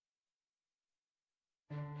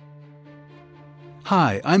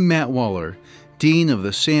Hi, I'm Matt Waller, Dean of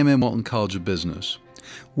the Sam M. Walton College of Business.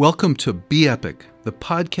 Welcome to Be Epic, the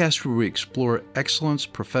podcast where we explore excellence,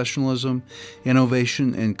 professionalism,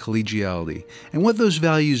 innovation, and collegiality, and what those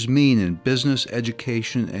values mean in business,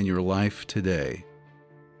 education, and your life today.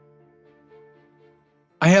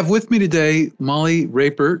 I have with me today Molly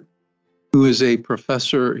Rapert, who is a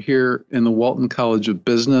professor here in the Walton College of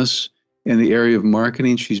Business in the area of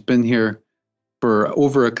marketing. She's been here for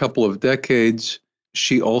over a couple of decades.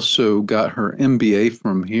 She also got her MBA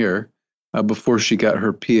from here before she got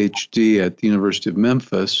her PhD at the University of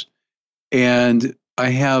Memphis. And I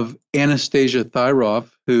have Anastasia Thyroff,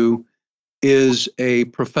 who is a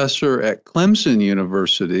professor at Clemson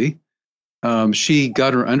University. She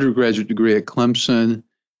got her undergraduate degree at Clemson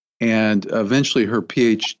and eventually her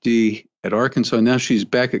PhD at Arkansas. Now she's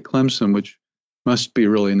back at Clemson, which must be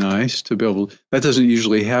really nice to be able to, that doesn't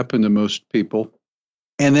usually happen to most people.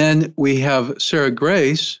 And then we have Sarah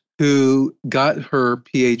Grace, who got her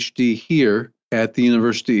PhD here at the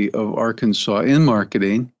University of Arkansas in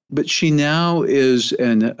marketing, but she now is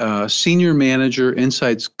a senior manager,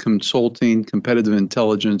 insights consulting, competitive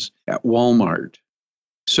intelligence at Walmart.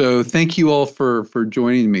 So thank you all for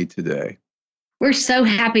joining me today. We're so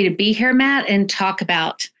happy to be here, Matt, and talk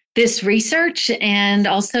about this research and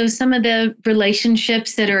also some of the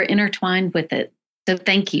relationships that are intertwined with it. So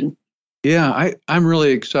thank you. Yeah, I'm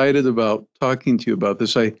really excited about talking to you about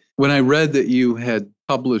this. When I read that you had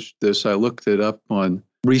published this, I looked it up on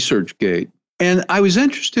ResearchGate. And I was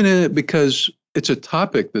interested in it because it's a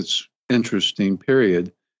topic that's interesting,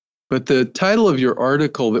 period. But the title of your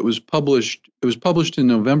article that was published, it was published in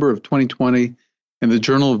November of 2020 in the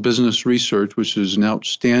Journal of Business Research, which is an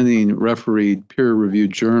outstanding refereed,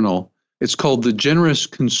 peer-reviewed journal. It's called The Generous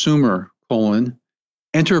Consumer,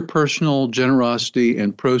 Interpersonal Generosity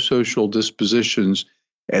and Pro-Social Dispositions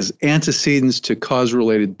as Antecedents to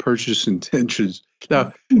Cause-Related Purchase Intentions.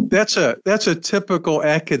 Now, that's a typical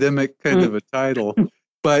academic kind of a title,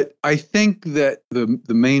 but I think that the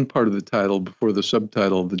main part of the title before the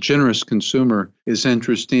subtitle, The Generous Consumer, is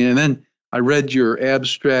interesting. And then I read your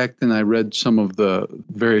abstract and I read some of the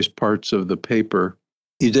various parts of the paper.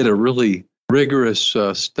 You did a really rigorous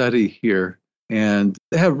study here and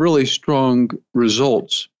they have really strong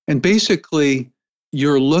results. And basically,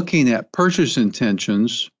 you're looking at purchase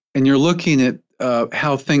intentions and you're looking at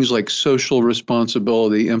how things like social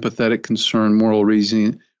responsibility, empathetic concern, moral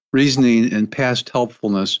reasoning, and past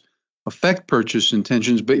helpfulness affect purchase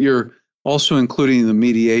intentions, but you're also including the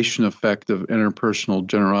mediation effect of interpersonal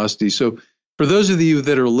generosity. So for those of you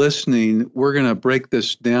that are listening, we're going to break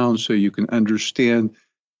this down so you can understand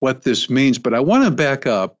what this means. But I want to back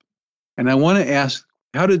up and I want to ask,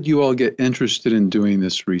 how did you all get interested in doing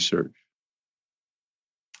this research?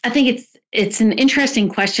 I think it's an interesting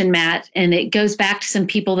question, Matt, and it goes back to some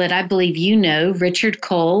people that I believe you know, Richard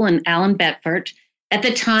Cole and Alan Betfort. At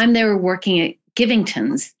the time, they were working at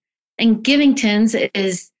Givington's. And Givington's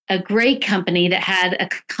is a great company that had a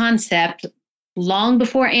concept long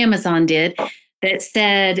before Amazon did that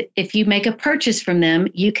said, if you make a purchase from them,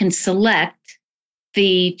 you can select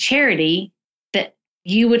the charity that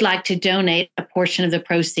you would like to donate a portion of the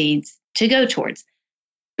proceeds to go towards.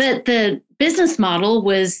 But the business model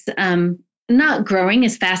was not growing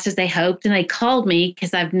as fast as they hoped. And they called me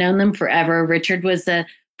because I've known them forever. Richard was a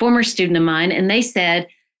former student of mine. And they said,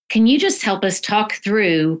 can you just help us talk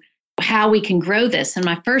through how we can grow this? And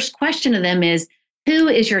my first question to them is, who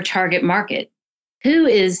is your target market? Who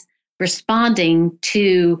is responding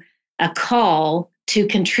to a call to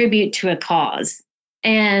contribute to a cause?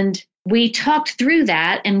 And we talked through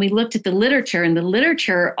that and we looked at the literature, and the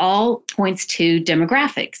literature all points to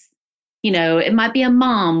demographics. You know, it might be a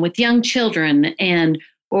mom with young children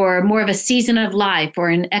or more of a season of life or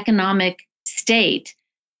an economic state.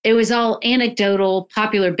 It was all anecdotal,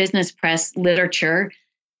 popular business press literature.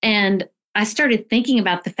 And I started thinking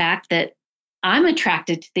about the fact that I'm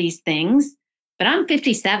attracted to these things, but I'm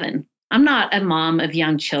 57. I'm not a mom of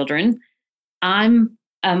young children. I'm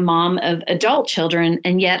a mom of adult children,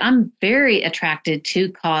 and yet I'm very attracted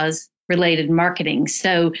to cause-related marketing.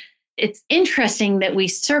 So it's interesting that we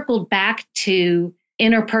circled back to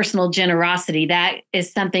interpersonal generosity. That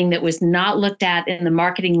is something that was not looked at in the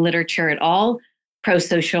marketing literature at all.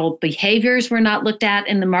 Pro-social behaviors were not looked at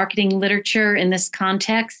in the marketing literature in this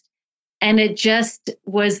context. And it just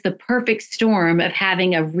was the perfect storm of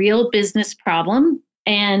having a real business problem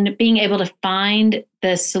and being able to find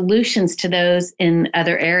the solutions to those in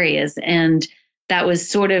other areas. And that was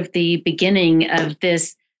sort of the beginning of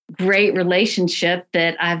this great relationship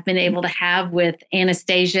that I've been able to have with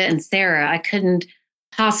Anastasia and Sarah. I couldn't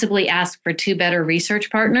possibly ask for two better research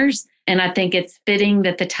partners. And I think it's fitting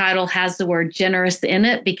that the title has the word generous in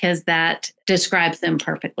it because that describes them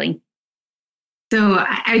perfectly. So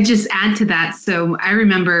I just add to that. So I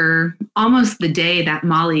remember almost the day that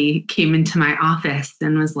Molly came into my office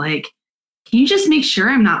and was like, can you just make sure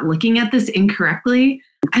I'm not looking at this incorrectly?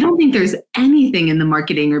 I don't think there's anything in the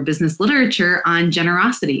marketing or business literature on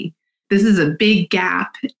generosity. This is a big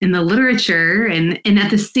gap in the literature. And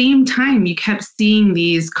at the same time, you kept seeing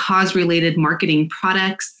these cause-related marketing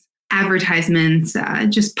products, advertisements,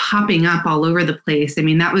 just popping up all over the place. I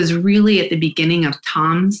mean, that was really at the beginning of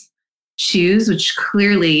Tom's shoes, which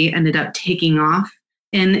clearly ended up taking off,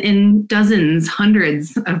 and dozens,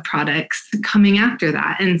 hundreds of products coming after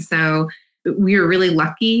that. And so we were really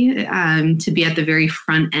lucky to be at the very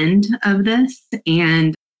front end of this.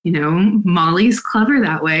 And, you know, Molly's clever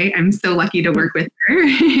that way. I'm so lucky to work with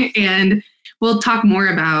her. And we'll talk more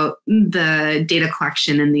about the data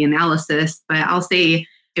collection and the analysis, but I'll say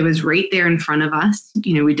it was right there in front of us.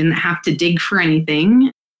 You know, we didn't have to dig for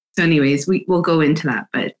anything. So anyways, we'll go into that,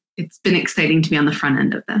 but it's been exciting to be on the front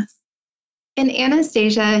end of this. And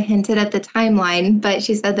Anastasia hinted at the timeline, but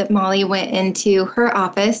she said that Molly went into her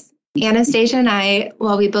office. Anastasia and I,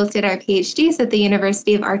 while we both did our PhDs at the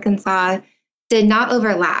University of Arkansas, did not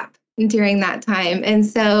overlap during that time. And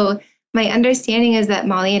so my understanding is that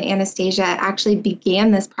Molly and Anastasia actually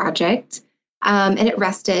began this project and it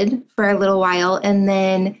rested for a little while. And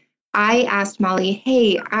then I asked Molly,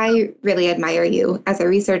 hey, I really admire you as a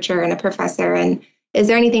researcher and a professor, and is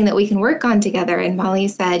there anything that we can work on together? And Molly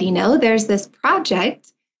said, you know, there's this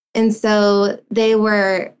project. And so they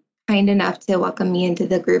were kind enough to welcome me into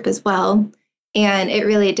the group as well. And it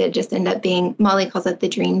really did just end up being, Molly calls it the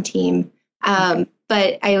dream team.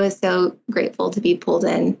 But I was so grateful to be pulled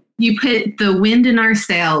in. You put the wind in our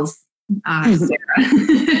sails, Sarah.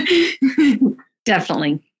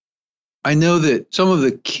 Definitely. I know that some of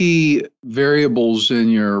the key variables in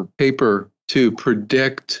your paper to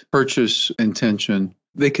predict purchase intention,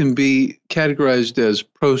 they can be categorized as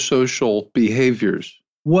pro-social behaviors.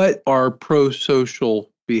 What are pro-social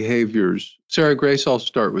behaviors? Sarah Grace, I'll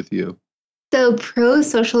start with you. So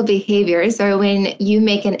pro-social behaviors are when you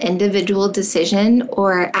make an individual decision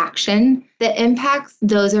or action that impacts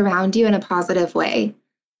those around you in a positive way,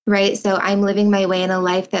 right? So I'm living my way in a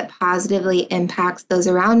life that positively impacts those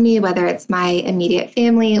around me, whether it's my immediate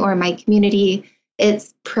family or my community.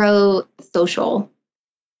 It's pro-social.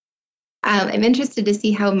 I'm interested to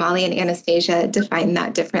see how Molly and Anastasia define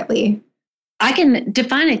that differently. I can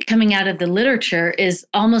define it coming out of the literature is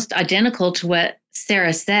almost identical to what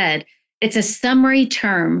Sarah said. It's a summary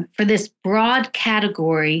term for this broad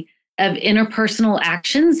category of interpersonal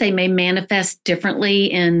actions. They may manifest differently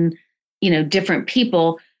in, different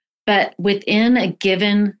people, but within a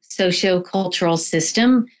given sociocultural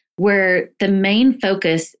system, where the main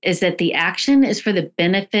focus is that the action is for the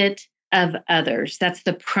benefit of others. That's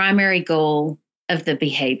the primary goal of the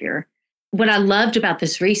behavior. What I loved about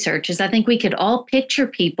this research is I think we could all picture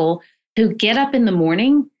people who get up in the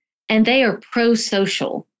morning and they are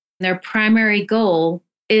pro-social. Their primary goal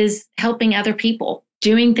is helping other people,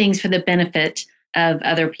 doing things for the benefit of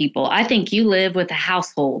other people. I think you live with a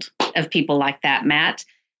household of people like that, Matt.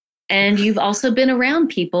 And you've also been around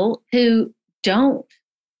people who don't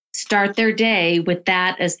start their day with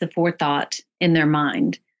that as the forethought in their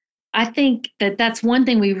mind. I think that that's one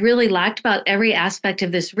thing we really liked about every aspect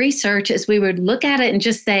of this research is we would look at it and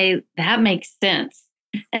just say, that makes sense.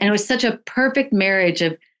 And it was such a perfect marriage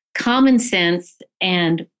of common sense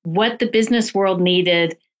and what the business world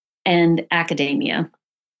needed and academia.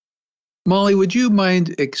 Molly, would you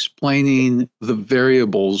mind explaining the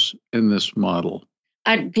variables in this model?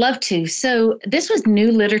 I'd love to. So this was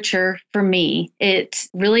new literature for me. It's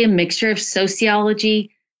really a mixture of sociology,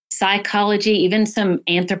 psychology, even some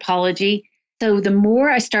anthropology. So the more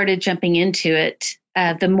I started jumping into it,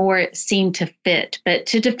 the more it seemed to fit. But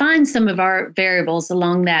to define some of our variables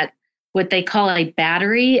along that, what they call a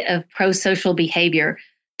battery of pro-social behavior,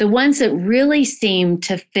 the ones that really seem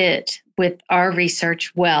to fit with our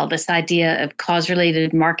research well, this idea of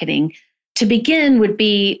cause-related marketing, to begin would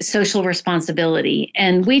be social responsibility.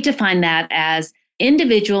 And we define that as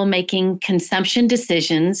individual making consumption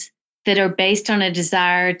decisions that are based on a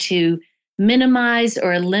desire to minimize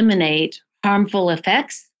or eliminate harmful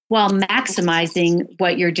effects while maximizing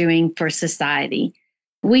what you're doing for society.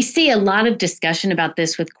 We see a lot of discussion about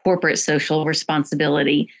this with corporate social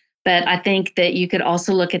responsibility, but I think that you could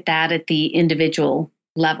also look at that at the individual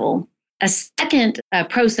level. A second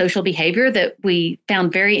pro-social behavior that we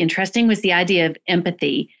found very interesting was the idea of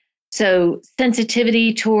empathy. So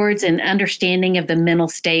sensitivity towards and understanding of the mental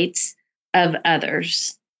states of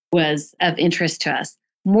others was of interest to us.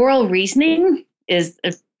 Moral reasoning is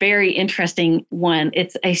a very interesting one.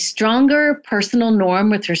 It's a stronger personal norm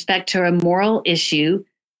with respect to a moral issue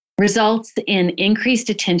results in increased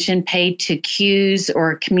attention paid to cues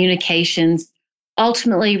or communications,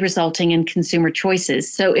 ultimately resulting in consumer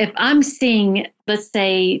choices. So if I'm seeing, let's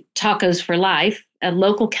say, Tacos for Life, a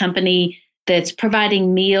local company that's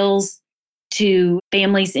providing meals to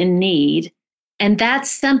families in need, and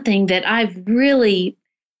that's something that I've really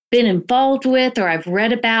been involved with or I've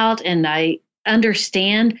read about and I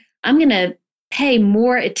understand, I'm going to pay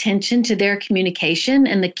more attention to their communication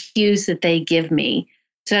and the cues that they give me.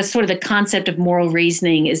 So that's sort of the concept of moral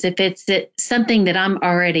reasoning, is if it's something that I'm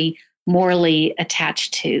already morally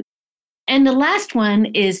attached to. And the last one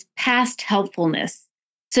is past helpfulness.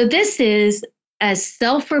 So this is a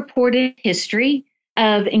self-reported history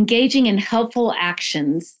of engaging in helpful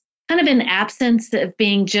actions, kind of in absence of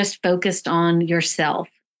being just focused on yourself.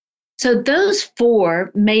 So those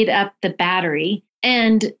four made up the battery,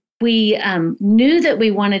 and we knew that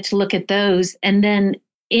we wanted to look at those. And then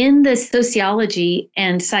in the sociology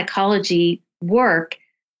and psychology work,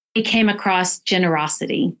 we came across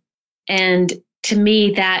generosity. And to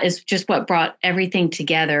me, that is just what brought everything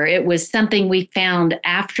together. It was something we found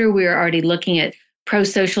after we were already looking at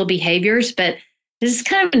pro-social behaviors, but this is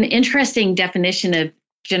kind of an interesting definition of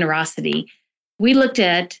generosity. We looked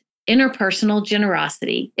at interpersonal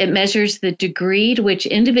generosity. It measures the degree to which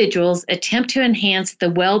individuals attempt to enhance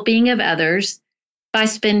the well-being of others by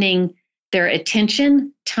spending their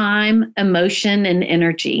attention, time, emotion, and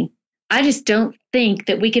energy. I just don't think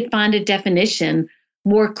that we could find a definition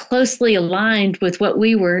more closely aligned with what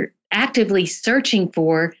we were actively searching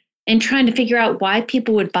for and trying to figure out why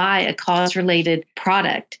people would buy a cause-related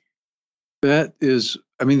product. That is,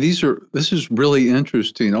 I mean, this is really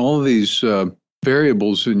interesting. All of these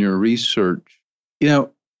variables in your research. You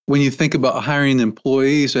know, when you think about hiring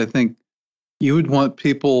employees, I think you would want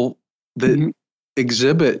people that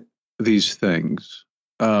exhibit these things.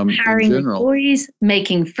 Hiring employees,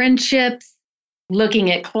 making friendships,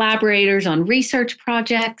 looking at collaborators on research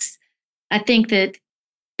projects. I think that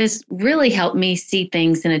this really helped me see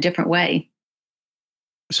things in a different way.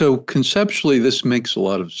 So conceptually, this makes a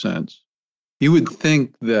lot of sense. You would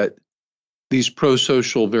think that these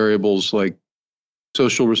pro-social variables like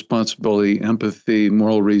social responsibility, empathy,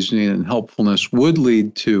 moral reasoning, and helpfulness would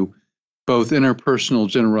lead to both interpersonal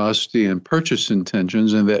generosity and purchase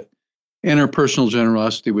intentions, and that interpersonal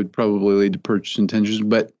generosity would probably lead to purchase intentions.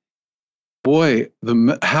 But boy,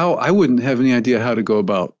 how I wouldn't have any idea how to go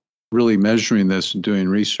about really measuring this and doing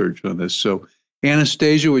research on this. So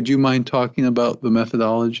Anastasia, would you mind talking about the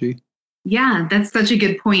methodology? Yeah, that's such a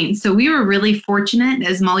good point. So we were really fortunate,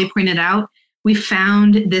 as Molly pointed out. We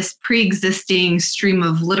found this pre-existing stream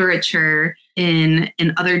of literature in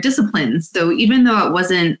other disciplines. So even though it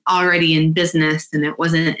wasn't already in business and it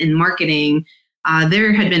wasn't in marketing,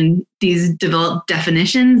 there had been these developed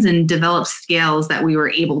definitions and developed scales that we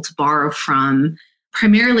were able to borrow from,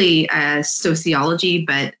 primarily sociology,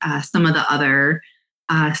 but some of the other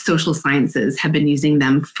social sciences have been using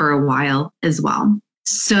them for a while as well.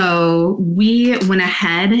 So we went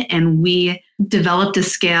ahead and we developed a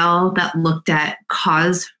scale that looked at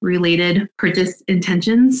cause-related purchase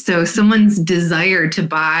intentions. So someone's desire to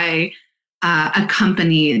buy a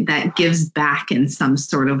company that gives back in some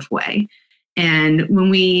sort of way. And when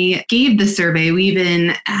we gave the survey, we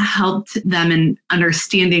even helped them in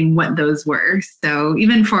understanding what those were. So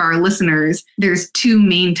even for our listeners, there's two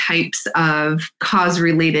main types of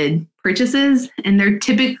cause-related purchases, and they're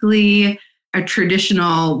typically a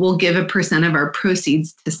traditional, we'll give a % of our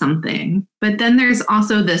proceeds to something. But then there's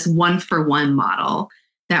also this one-for-one model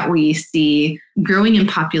that we see growing in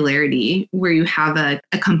popularity, where you have a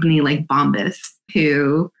company like Bombas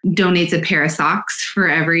who donates a pair of socks for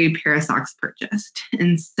every pair of socks purchased.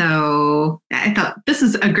 And so I thought this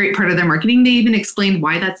is a great part of their marketing. They even explained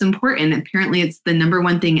why that's important. Apparently, it's the number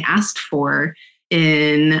one thing asked for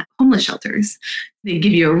in homeless shelters. They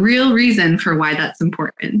give you a real reason for why that's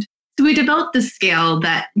important. So we developed this scale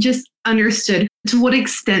that just understood to what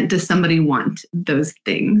extent does somebody want those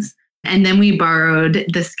things. And then we borrowed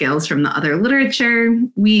the scales from the other literature.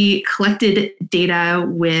 We collected data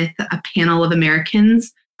with a panel of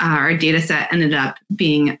Americans. Our data set ended up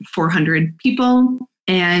being 400 people.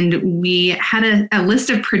 And we had a list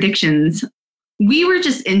of predictions. We were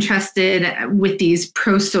just interested with these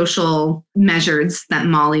pro-social measures that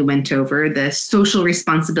Molly went over, the social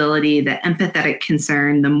responsibility, the empathetic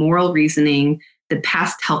concern, the moral reasoning, the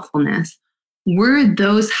past helpfulness. Were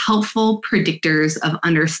those helpful predictors of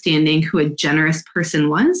understanding who a generous person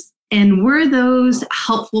was? And were those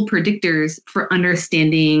helpful predictors for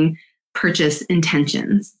understanding purchase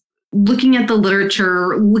intentions? Looking at the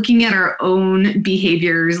literature, looking at our own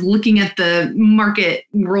behaviors, looking at the market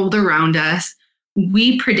world around us,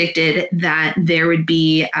 we predicted that there would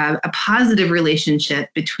be a positive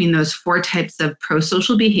relationship between those 4 types of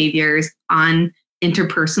pro-social behaviors on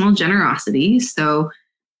interpersonal generosity. So,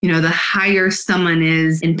 the higher someone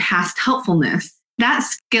is in past helpfulness, that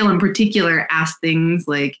scale in particular asks things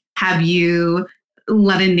like, have you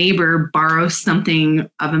let a neighbor borrow something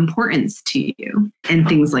of importance to you, and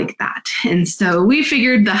things like that. And so we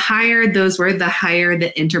figured the higher those were, the higher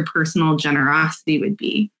the interpersonal generosity would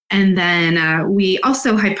be. And then we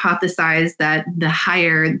also hypothesized that the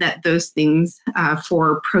higher that those things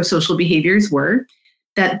for pro-social behaviors were,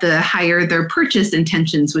 that the higher their purchase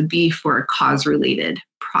intentions would be for a cause-related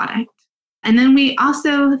product. And then we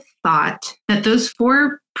also thought that those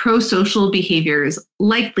 4 pro-social behaviors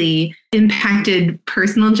likely impacted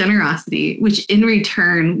personal generosity, which in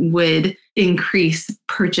return would increase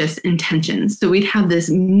purchase intentions. So we'd have this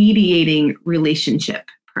mediating relationship,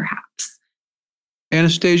 perhaps.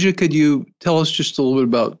 Anastasia, could you tell us just a little bit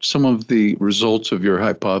about some of the results of your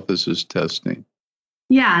hypothesis testing?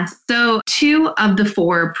 Yeah, so 2 of the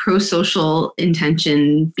 4 pro-social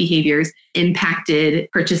intention behaviors impacted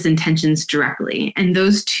purchase intentions directly. And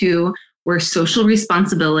those 2 were social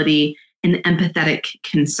responsibility and empathetic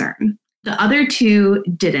concern. The other 2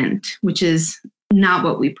 didn't, which is not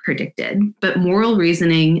what we predicted, but moral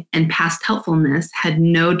reasoning and past helpfulness had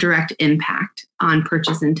no direct impact on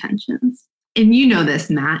purchase intentions. And you know this,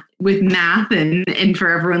 Matt, with math and for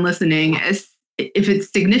everyone listening, if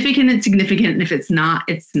it's significant, it's significant. And if it's not,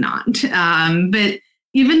 it's not. But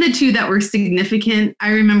even the 2 that were significant, I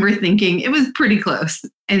remember thinking it was pretty close.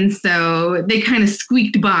 And so they kind of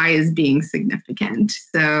squeaked by as being significant.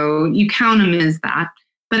 So you count them as that.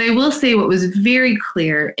 But I will say what was very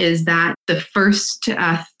clear is that the first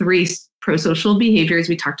 3 pro-social behaviors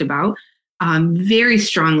we talked about very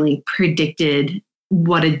strongly predicted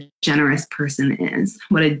what a generous person is,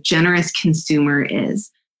 what a generous consumer is.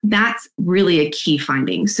 That's really a key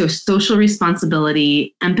finding. So social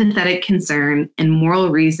responsibility, empathetic concern, and moral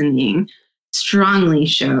reasoning strongly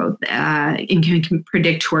show and can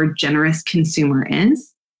predict who a generous consumer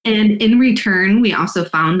is. And in return, we also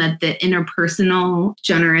found that the interpersonal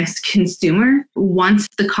generous consumer wants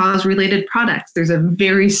the cause-related products. There's a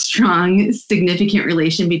very strong, significant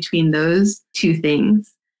relation between those 2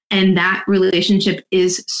 things. And that relationship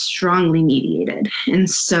is strongly mediated. And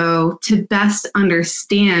so to best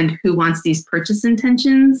understand who wants these purchase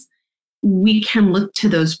intentions, we can look to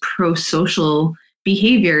those pro-social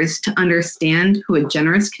behaviors to understand who a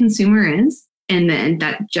generous consumer is. And then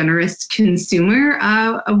that generous consumer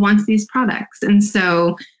wants these products. And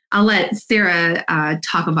so I'll let Sarah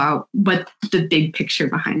talk about what the big picture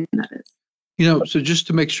behind that is. So just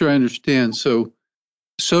to make sure I understand, so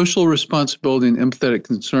social responsibility and empathetic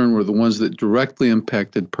concern were the ones that directly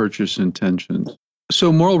impacted purchase intentions.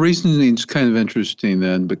 So moral reasoning is kind of interesting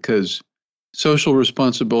then, because social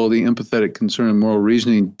responsibility, empathetic concern, and moral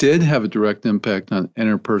reasoning did have a direct impact on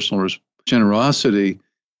interpersonal generosity,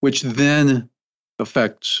 which then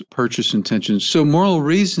affects purchase intentions. So moral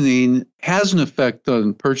reasoning has an effect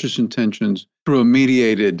on purchase intentions through a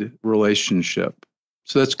mediated relationship.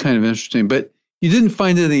 So that's kind of interesting. But you didn't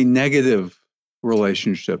find any negative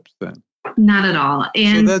relationships then? Not at all.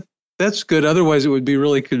 And so that's good. Otherwise, it would be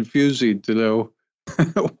really confusing to know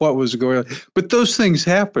what was going on. But those things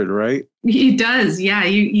happen, right? It does. Yeah.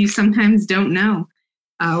 You sometimes don't know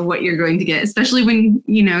what you're going to get, especially when,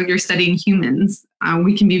 you're studying humans.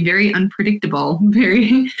 We can be very unpredictable,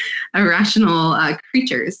 very irrational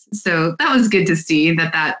creatures. So that was good to see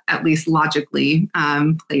that at least logically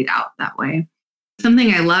played out that way.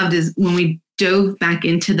 Something I loved is when we dove back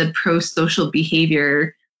into the pro-social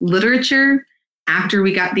behavior literature after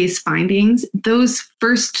we got these findings, those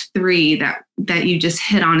first 3 that you just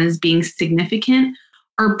hit on as being significant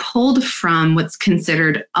are pulled from what's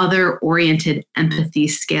considered other-oriented empathy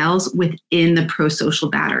scales within the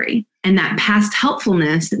pro-social battery. And that past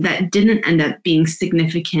helpfulness that didn't end up being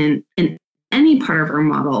significant in any part of our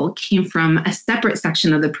model came from a separate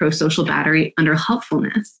section of the pro-social battery under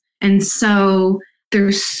helpfulness. And so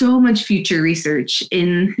there's so much future research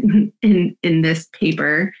in this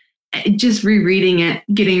paper. Just rereading it,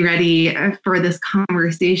 getting ready for this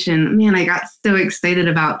conversation, man, I got so excited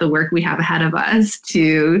about the work we have ahead of us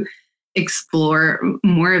to explore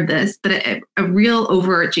more of this. But a real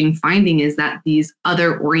overarching finding is that these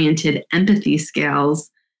other-oriented empathy scales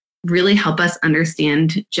really help us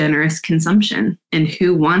understand generous consumption and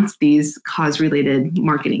who wants these cause-related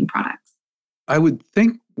marketing products. I would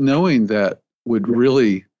think knowing that would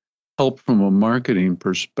really help from a marketing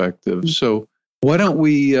perspective. So why don't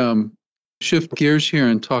we shift gears here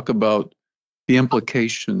and talk about the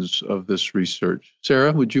implications of this research?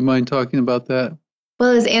 Sarah, would you mind talking about that?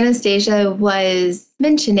 Well, as Anastasia was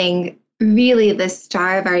mentioning, really the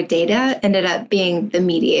star of our data ended up being the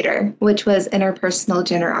mediator, which was interpersonal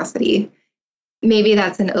generosity. Maybe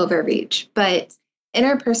that's an overreach, but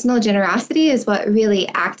interpersonal generosity is what really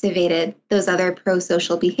activated those other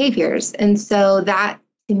pro-social behaviors. And so that,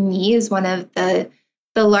 to me, is one of the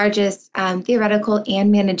largest theoretical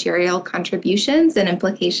and managerial contributions and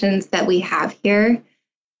implications that we have here.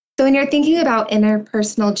 So when you're thinking about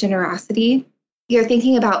interpersonal generosity, you're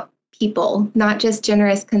thinking about people, not just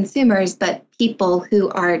generous consumers, but people who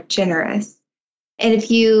are generous. And if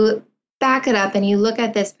you back it up and you look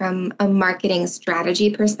at this from a marketing strategy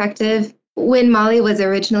perspective, when Molly was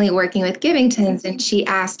originally working with Givingtons and she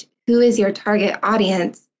asked, who is your target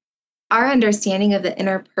audience? Our understanding of the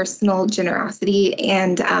interpersonal generosity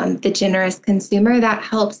and the generous consumer, that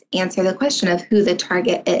helps answer the question of who the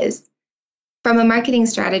target is. From a marketing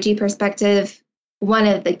strategy perspective, one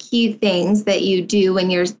of the key things that you do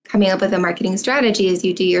when you're coming up with a marketing strategy is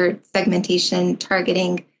you do your segmentation,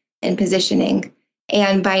 targeting, and positioning.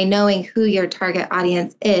 And by knowing who your target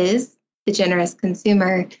audience is, the generous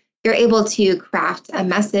consumer, you're able to craft a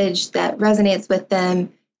message that resonates with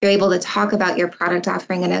them. You're able to talk about your product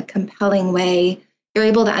offering in a compelling way. You're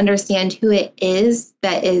able to understand who it is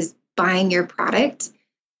that is buying your product.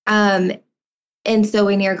 And so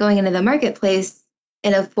when you're going into the marketplace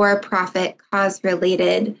in a for-profit,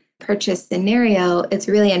 cause-related purchase scenario, it's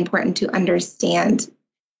really important to understand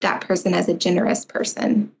that person as a generous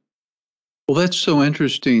person. Well, that's so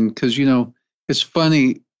interesting because, it's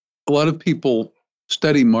funny. A lot of people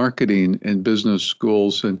study marketing in business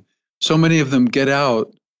schools, and so many of them get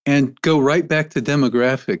out and go right back to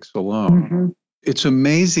demographics alone. Mm-hmm. It's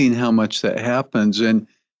amazing how much that happens. And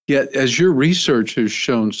yet, as your research has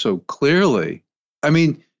shown so clearly,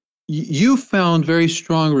 you found very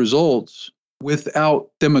strong results without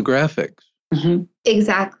demographics. Mm-hmm.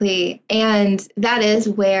 Exactly. And that is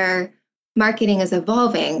where marketing is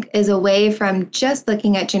evolving, is away from just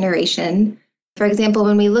looking at generation. For example,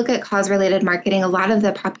 when we look at cause-related marketing, a lot of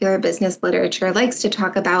the popular business literature likes to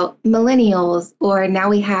talk about millennials, or now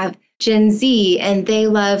we have Gen Z, and they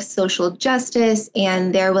love social justice,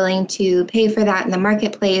 and they're willing to pay for that in the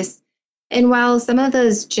marketplace. And while some of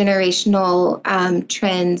those generational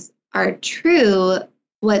trends are true,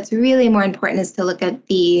 what's really more important is to look at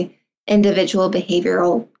the individual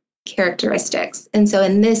behavioral characteristics. And so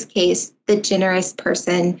in this case, the generous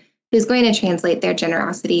person who's going to translate their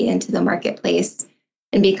generosity into the marketplace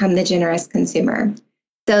and become the generous consumer.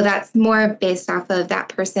 So that's more based off of that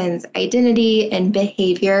person's identity and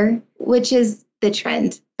behavior, which is the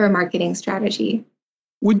trend for marketing strategy.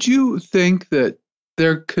 Would you think that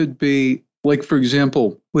there could be, like, for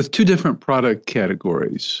example, with two different product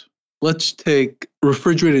categories, let's take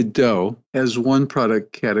refrigerated dough as one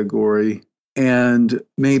product category and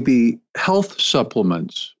maybe health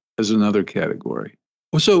supplements as another category?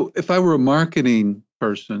 So if I were a marketing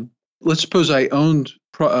person, let's suppose I owned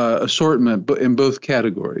assortment in both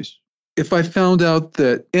categories. If I found out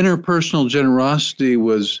that interpersonal generosity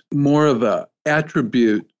was more of an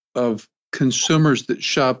attribute of consumers that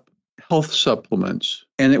shop health supplements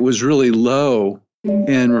and it was really low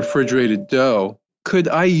in refrigerated dough, could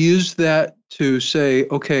I use that to say,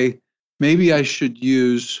 okay, maybe I should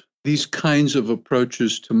use these kinds of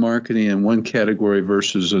approaches to marketing in one category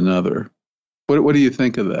versus another? What do you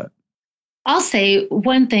think of that? I'll say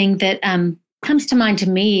one thing that comes to mind to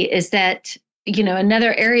me is that,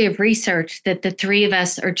 another area of research that the three of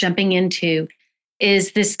us are jumping into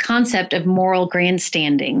is this concept of moral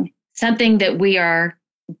grandstanding, something that we are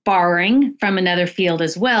borrowing from another field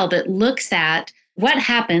as well, that looks at what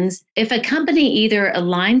happens if a company either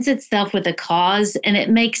aligns itself with a cause and it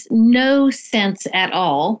makes no sense at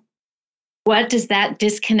all. What does that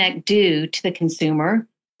disconnect do to the consumer?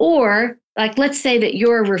 Or, like, let's say that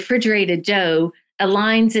your refrigerated dough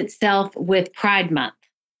aligns itself with Pride Month.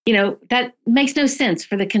 That makes no sense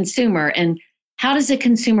for the consumer. And how does a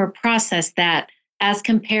consumer process that as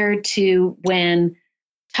compared to when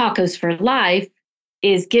Tacos for Life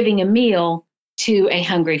is giving a meal to a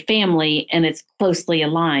hungry family and it's closely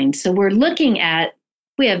aligned? So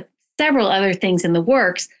we have several other things in the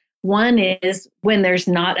works. One is when there's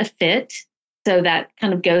not a fit. So that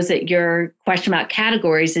kind of goes at your question about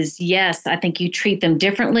categories is, yes, I think you treat them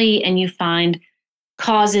differently and you find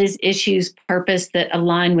causes, issues, purpose that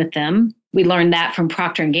align with them. We learned that from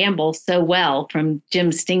Procter & Gamble so well, from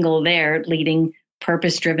Jim Stingle there leading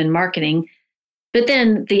purpose-driven marketing. But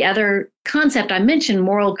then the other concept I mentioned,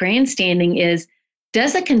 moral grandstanding, is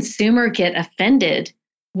does a consumer get offended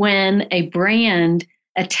when a brand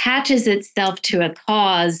attaches itself to a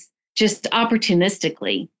cause just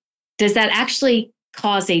opportunistically? Does that actually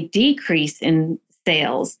cause a decrease in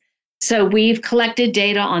sales? So we've collected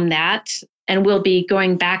data on that, and we'll be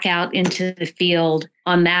going back out into the field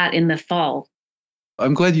on that in the fall.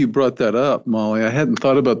 I'm glad you brought that up, Molly. I hadn't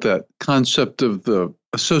thought about that concept of the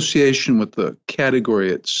association with the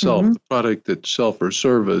category itself, the product itself or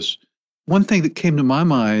service. One thing that came to my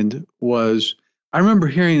mind was I remember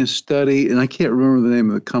hearing a study, and I can't remember the name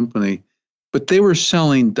of the company, but they were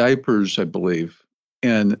selling diapers, I believe,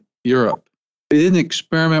 in Europe. They did an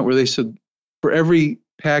experiment where they said, for every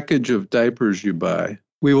package of diapers you buy,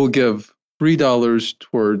 we will give $3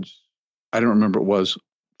 towards, I don't remember what it was,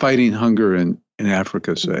 fighting hunger in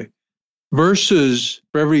Africa, say, versus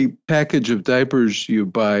for every package of diapers you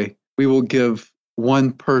buy, we will give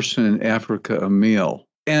one person in Africa a meal.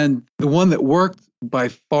 And the one that worked by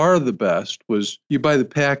far the best was you buy the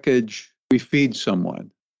package, we feed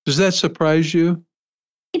someone. Does that surprise you?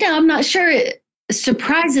 I'm not sure it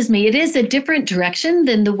surprises me. It is a different direction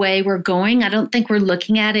than the way we're going. I don't think we're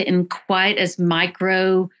looking at it in quite as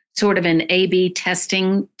micro, sort of an A/B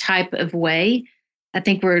testing type of way. I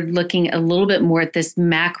think we're looking a little bit more at this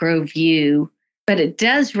macro view, but it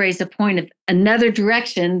does raise a point of another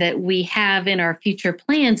direction that we have in our future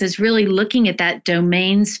plans is really looking at that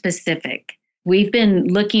domain specific. We've been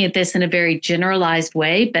looking at this in a very generalized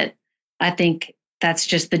way, but I think that's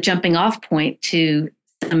just the jumping off point to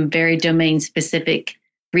some very domain specific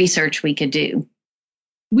research we could do.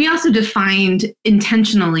 We also defined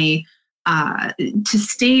intentionally to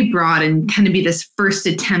stay broad and kind of be this first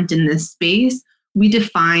attempt in this space. We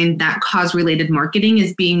defined that cause-related marketing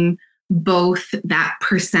as being both that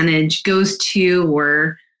percentage goes to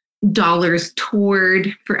or dollars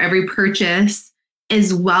toward for every purchase,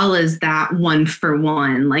 as well as that one for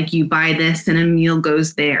one, like you buy this and a meal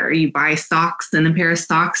goes there, you buy socks and a pair of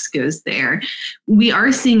socks goes there. We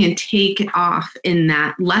are seeing a take off in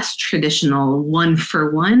that less traditional one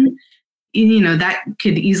for one. That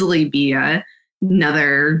could easily be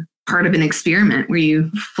another part of an experiment where you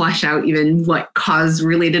flesh out even what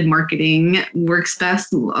cause-related marketing works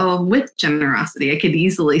best with generosity. I could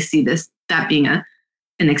easily see that being an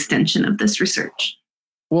extension of this research.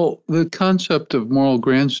 Well, the concept of moral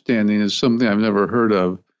grandstanding is something I've never heard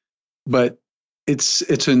of, but it's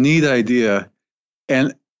a neat idea.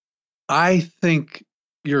 And I think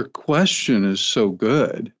your question is so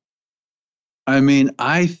good. I mean,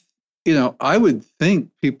 I would think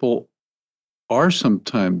people are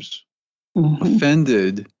sometimes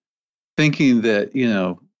offended, thinking that,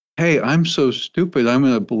 hey, I'm so stupid, I'm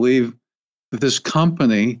going to believe that this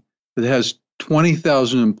company that has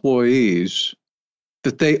 20,000 employees,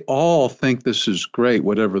 that they all think this is great,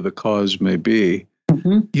 whatever the cause may be.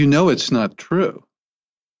 It's not true.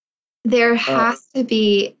 There has to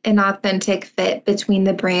be an authentic fit between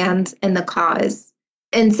the brand and the cause.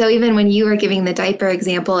 And so even when you were giving the diaper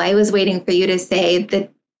example, I was waiting for you to say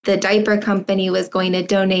that the diaper company was going to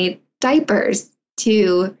donate diapers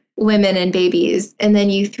to women and babies. And then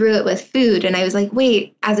you threw it with food. And I was like,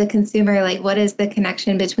 wait, as a consumer, like, what is the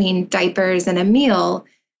connection between diapers and a meal?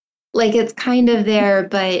 Like, it's kind of there,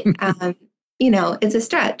 but, it's a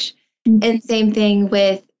stretch. And same thing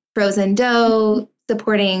with frozen dough,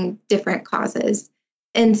 supporting different causes.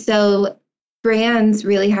 And so brands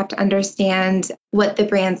really have to understand what the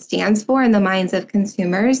brand stands for in the minds of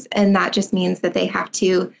consumers. And that just means that they have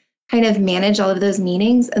to kind of manage all of those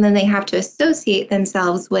meanings. And then they have to associate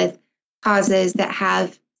themselves with causes that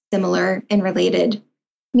have similar and related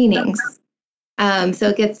meanings. So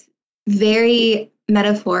it gets very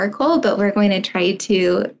metaphorical, but we're going to try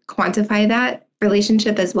to quantify that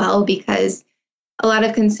relationship as well, because a lot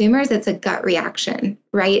of consumers, it's a gut reaction,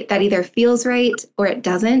 right? That either feels right or it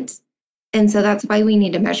doesn't. And so that's why we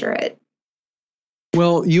need to measure it.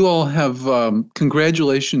 Well, you all have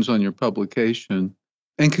congratulations on your publication,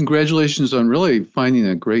 and congratulations on really finding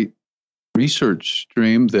a great research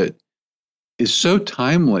stream that is so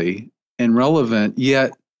timely and relevant,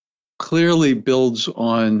 yet clearly builds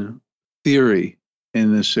on theory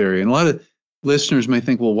in this area. And a lot of listeners may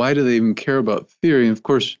think, well, why do they even care about theory? And of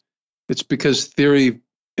course, it's because theory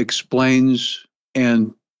explains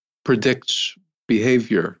and predicts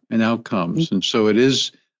behavior and outcomes. And so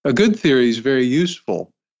a good theory is very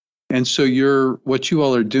useful. And so what you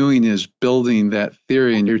all are doing is building that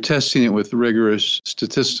theory, and you're testing it with rigorous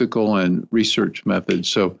statistical and research methods.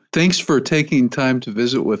 So thanks for taking time to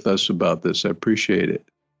visit with us about this. I appreciate it.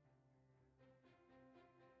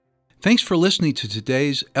 Thanks for listening to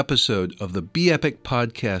today's episode of the Be Epic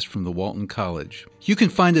podcast from the Walton College. You can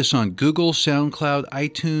find us on Google, SoundCloud,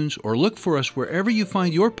 iTunes, or look for us wherever you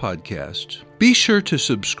find your podcasts. Be sure to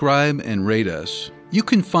subscribe and rate us. You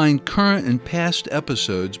can find current and past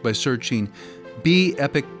episodes by searching Be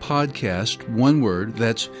Epic Podcast, one word,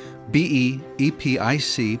 that's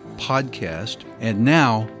BEEPIC podcast, and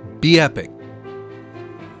now Be Epic.